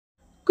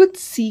कुछ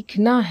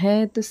सीखना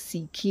है तो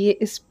सीखिए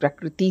इस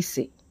प्रकृति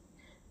से।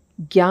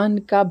 ज्ञान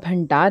का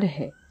भंडार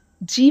है,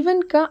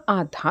 जीवन का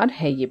आधार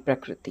है ये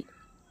प्रकृति।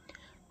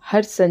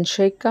 हर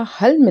संशय का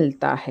हल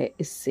मिलता है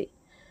इससे,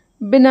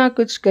 बिना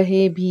कुछ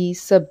कहे भी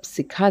सब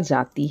सिखा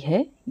जाती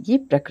है ये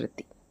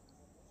प्रकृति।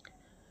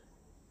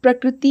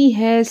 प्रकृति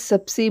है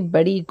सबसे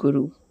बड़ी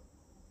गुरु,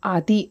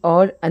 आदि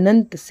और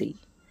अनंत से।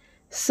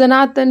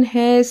 सनातन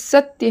है,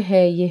 सत्य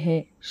है,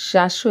 यह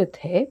शाश्वत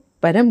है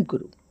परम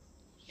गुरु।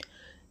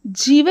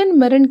 जीवन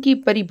मरण की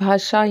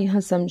परिभाषा यह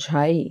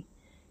समझाए,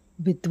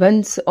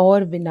 विध्वंस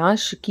और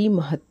विनाश की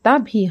महत्ता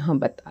भी यह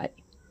बताए।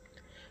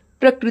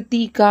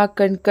 प्रकृति का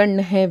कण कण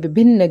है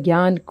विभिन्न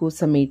ज्ञान को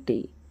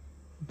समेटे,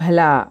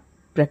 भला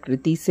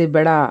प्रकृति से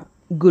बड़ा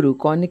गुरु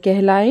कौन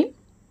कहलाए।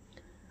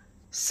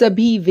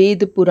 सभी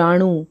वेद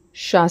पुराणों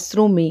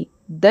शास्त्रों में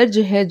दर्ज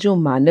है जो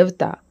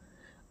मानवता,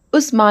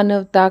 उस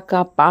मानवता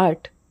का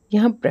पाठ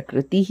यह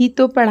प्रकृति ही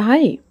तो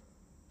पढ़ाए।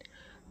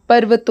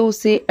 पर्वतों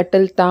से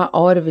अटलता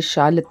और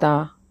विशालता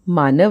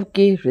मानव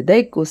के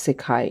हृदय को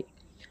सिखाए।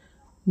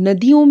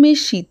 नदियों में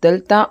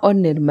शीतलता और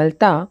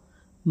निर्मलता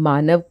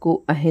मानव को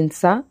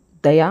अहिंसा,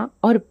 दया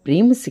और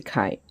प्रेम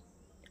सिखाए।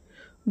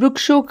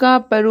 वृक्षों का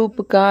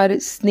परोपकार,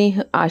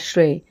 स्नेह,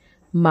 आश्रय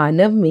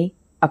मानव में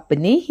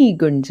अपने ही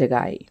गुण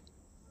जगाए।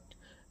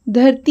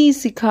 धरती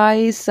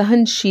सिखाए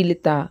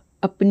सहनशीलता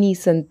अपनी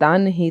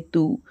संतान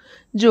हेतु,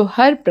 जो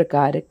हर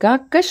प्रकार का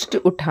कष्ट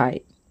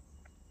उठाए।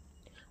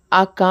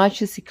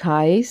 आकाश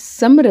सिखाए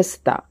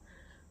समरसता,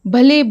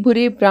 भले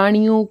बुरे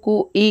प्राणियों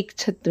को एक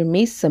छत्र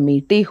में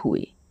समेटे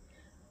हुए।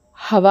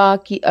 हवा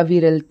की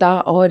अविरलता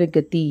और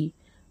गति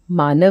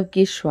मानव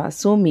के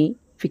श्वासों में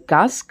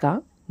विकास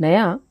का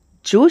नया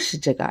जोश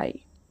जगाए।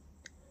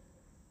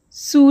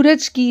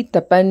 सूरज की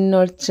तपन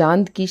और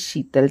चांद की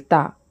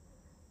शीतलता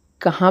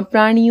कहाँ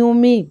प्राणियों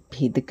में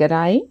भेद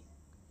कराए।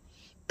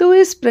 तो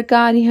इस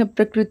प्रकार यह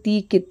प्रकृति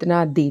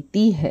कितना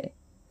देती है,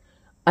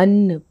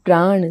 अन्न,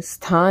 प्राण,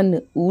 स्थान,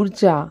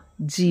 ऊर्जा,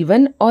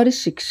 जीवन और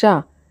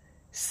शिक्षा,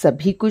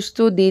 सभी कुछ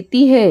तो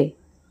देती है।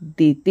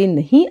 देते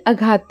नहीं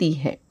अघाती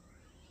है,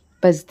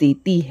 बस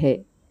देती है,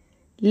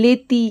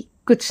 लेती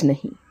कुछ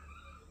नहीं।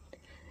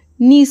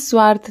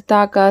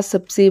 निस्वार्थता का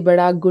सबसे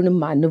बड़ा गुण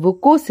मानवों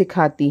को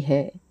सिखाती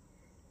है।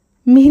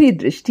 मेरी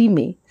दृष्टि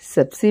में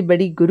सबसे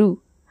बड़ी गुरु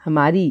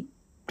हमारी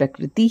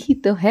प्रकृति ही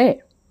तो है,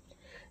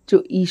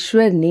 जो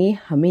ईश्वर ने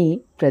हमें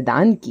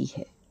प्रदान की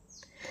है।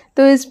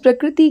 तो इस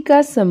प्रकृति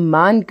का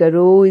सम्मान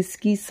करो,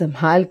 इसकी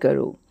संभाल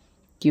करो,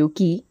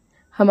 क्योंकि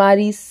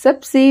हमारी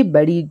सबसे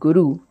बड़ी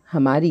गुरु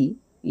हमारी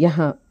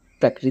यहाँ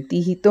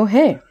प्रकृति ही तो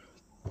है।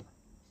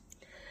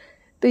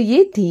 तो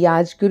ये थी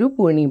आज गुरु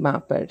पूर्णिमा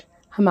पर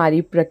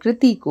हमारी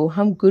प्रकृति को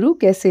हम गुरु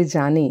कैसे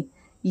जाने,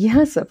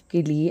 यह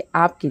सबके लिए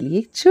आपके लिए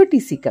एक छोटी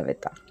सी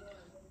कविता।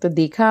 तो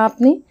देखा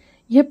आपने,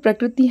 यह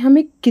प्रकृति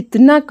हमें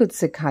कितना कुछ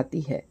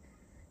सिखाती है।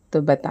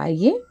 तो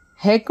बताइए,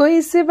 है कोई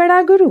इससे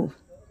बड़ा गुरु?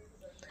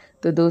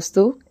 तो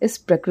दोस्तों, इस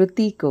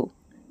प्रकृति को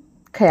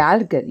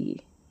ख्याल करिए,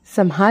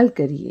 संभाल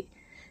करिए,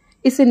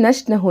 इसे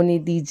नष्ट न होने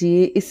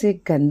दीजिए, इसे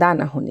गंदा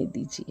न होने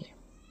दीजिए।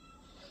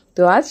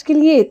 तो आज के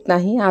लिए इतना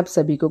ही। आप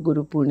सभी को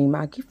गुरु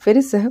पूर्णिमा की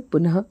फिर से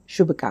पुनः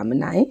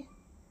शुभकामनाएं।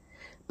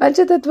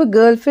 पंचतत्व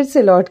गर्ल फिर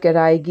से लौट कर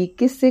आएगी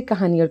किस्से,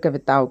 कहानी और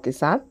कविताओं के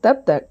साथ।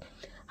 तब तक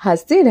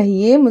हंसते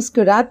रहिए,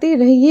 मुस्कुराते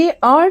रहिए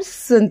और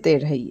सुनते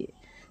रहिए।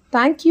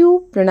 थैंक यू,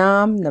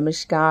 प्रणाम,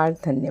 नमस्कार,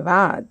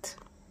 धन्यवाद।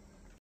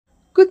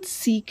 कुछ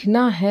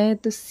सीखना है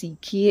तो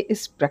सीखिए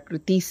इस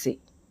प्रकृति से।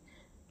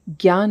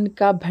 ज्ञान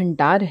का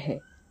भंडार है,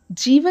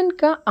 जीवन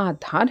का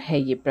आधार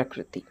है ये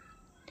प्रकृति।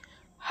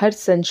 हर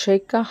संशय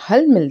का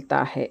हल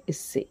मिलता है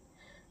इससे,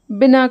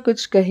 बिना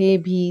कुछ कहे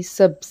भी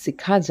सब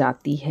सिखा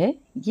जाती है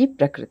ये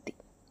प्रकृति।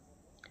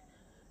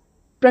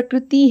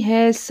 प्रकृति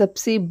है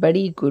सबसे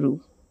बड़ी गुरु,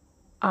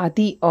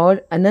 आदि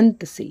और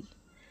अनंत से।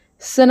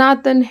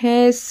 सनातन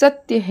है,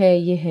 सत्य है,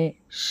 यह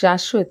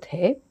शाश्वत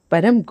है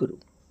परम गुरु।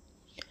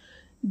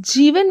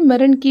 जीवन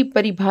मरण की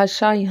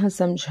परिभाषा यह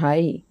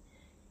समझाए,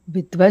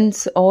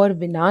 विध्वंस और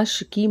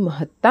विनाश की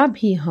महत्ता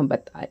भी यह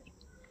बताए।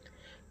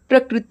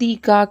 प्रकृति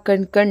का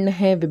कण कण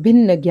है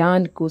विभिन्न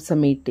ज्ञान को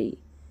समेटे,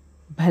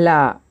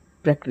 भला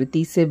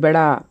प्रकृति से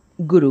बड़ा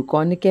गुरु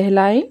कौन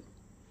कहलाए।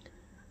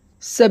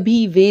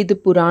 सभी वेद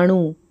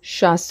पुराणों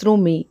शास्त्रों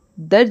में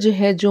दर्ज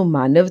है जो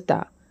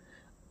मानवता,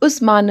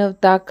 उस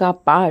मानवता का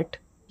पाठ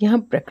यह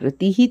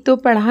प्रकृति ही तो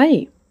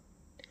पढ़ाए।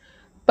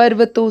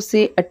 पर्वतों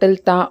से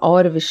अटलता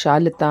और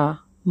विशालता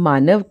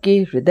मानव के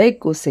हृदय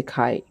को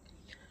सिखाए।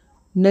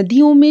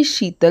 नदियों में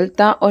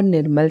शीतलता और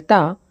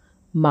निर्मलता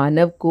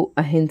मानव को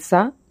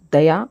अहिंसा,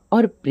 दया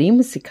और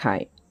प्रेम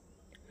सिखाए।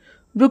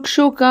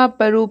 वृक्षों का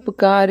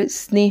परोपकार,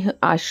 स्नेह,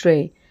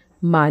 आश्रय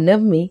मानव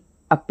में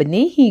अपने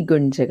ही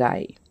गुण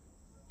जगाए।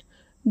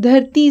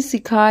 धरती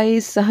सिखाए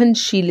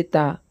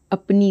सहनशीलता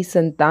अपनी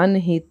संतान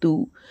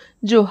हेतु,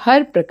 जो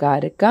हर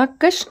प्रकार का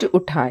कष्ट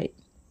उठाए।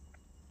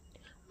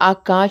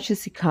 आकाश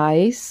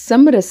सिखाए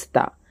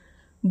समरसता,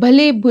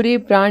 भले बुरे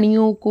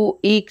प्राणियों को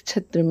एक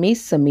छत्र में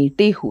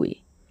समेटे हुए।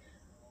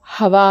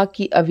 हवा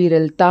की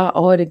अविरलता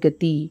और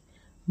गति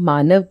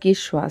मानव के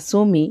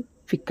श्वासों में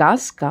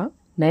विकास का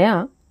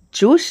नया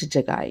जोश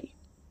जगाए।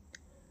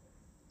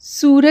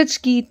 सूरज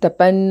की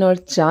तपन और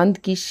चांद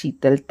की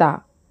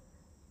शीतलता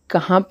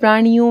कहाँ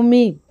प्राणियों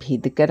में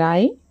भेद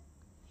कराए।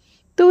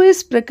 तो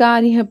इस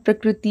प्रकार यह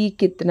प्रकृति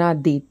कितना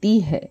देती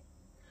है,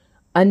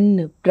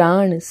 अन्न,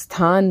 प्राण,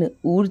 स्थान,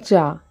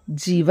 ऊर्जा,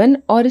 जीवन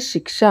और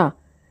शिक्षा,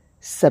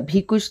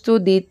 सभी कुछ तो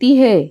देती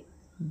है।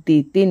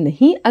 देते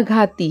नहीं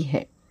अघाती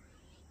है,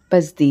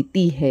 बस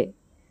देती है,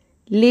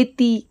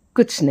 लेती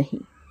कुछ नहीं।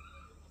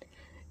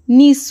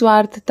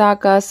 निस्वार्थता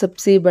का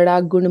सबसे बड़ा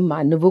गुण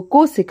मानवों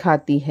को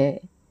सिखाती है।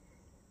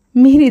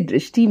 मेरी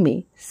दृष्टि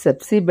में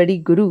सबसे बड़ी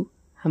गुरु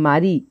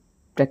हमारी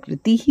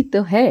प्रकृति ही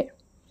तो है,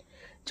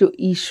 जो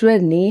ईश्वर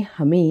ने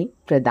हमें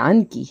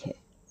प्रदान की है।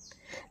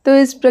 तो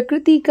इस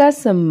प्रकृति का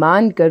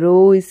सम्मान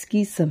करो,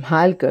 इसकी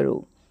संभाल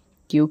करो,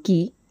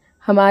 क्योंकि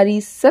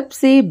हमारी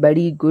सबसे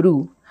बड़ी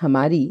गुरु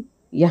हमारी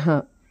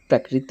यहाँ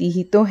प्रकृति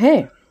ही तो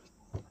है।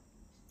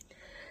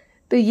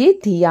 तो ये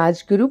थी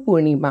आज गुरु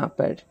पूर्णिमा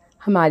पर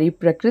हमारी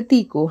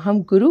प्रकृति को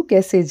हम गुरु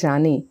कैसे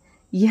जाने,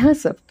 यह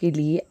सबके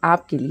लिए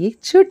आपके लिए एक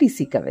छोटी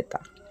सी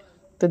कविता।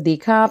 तो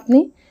देखा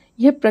आपने,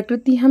 यह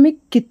प्रकृति हमें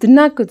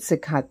कितना कुछ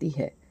सिखाती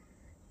है।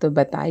 तो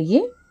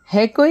बताइए,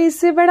 है कोई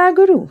इससे बड़ा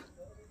गुरु?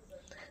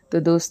 तो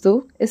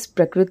दोस्तों, इस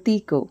प्रकृति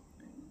को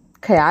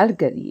ख्याल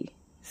करिए,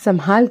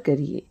 संभाल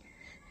करिए,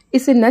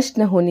 इसे नष्ट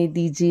न होने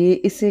दीजिए,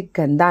 इसे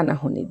गंदा न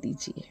होने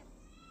दीजिए।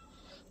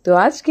 तो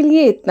आज के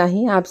लिए इतना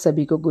ही। आप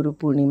सभी को गुरु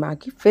पूर्णिमा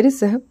की फिर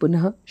से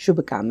पुनः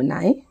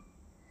शुभकामनाएं।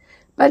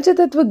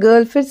 पंचतत्व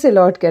गर्ल फिर से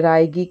लौट कर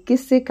आएगी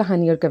किस्से,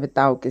 कहानी और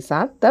कविताओं के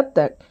साथ। तब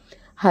तक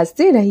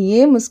हंसते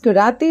रहिए,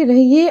 मुस्कुराते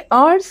रहिए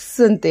और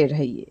सुनते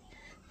रहिए।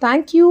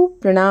 थैंक यू,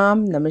 प्रणाम,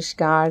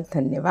 नमस्कार,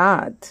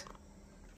 धन्यवाद।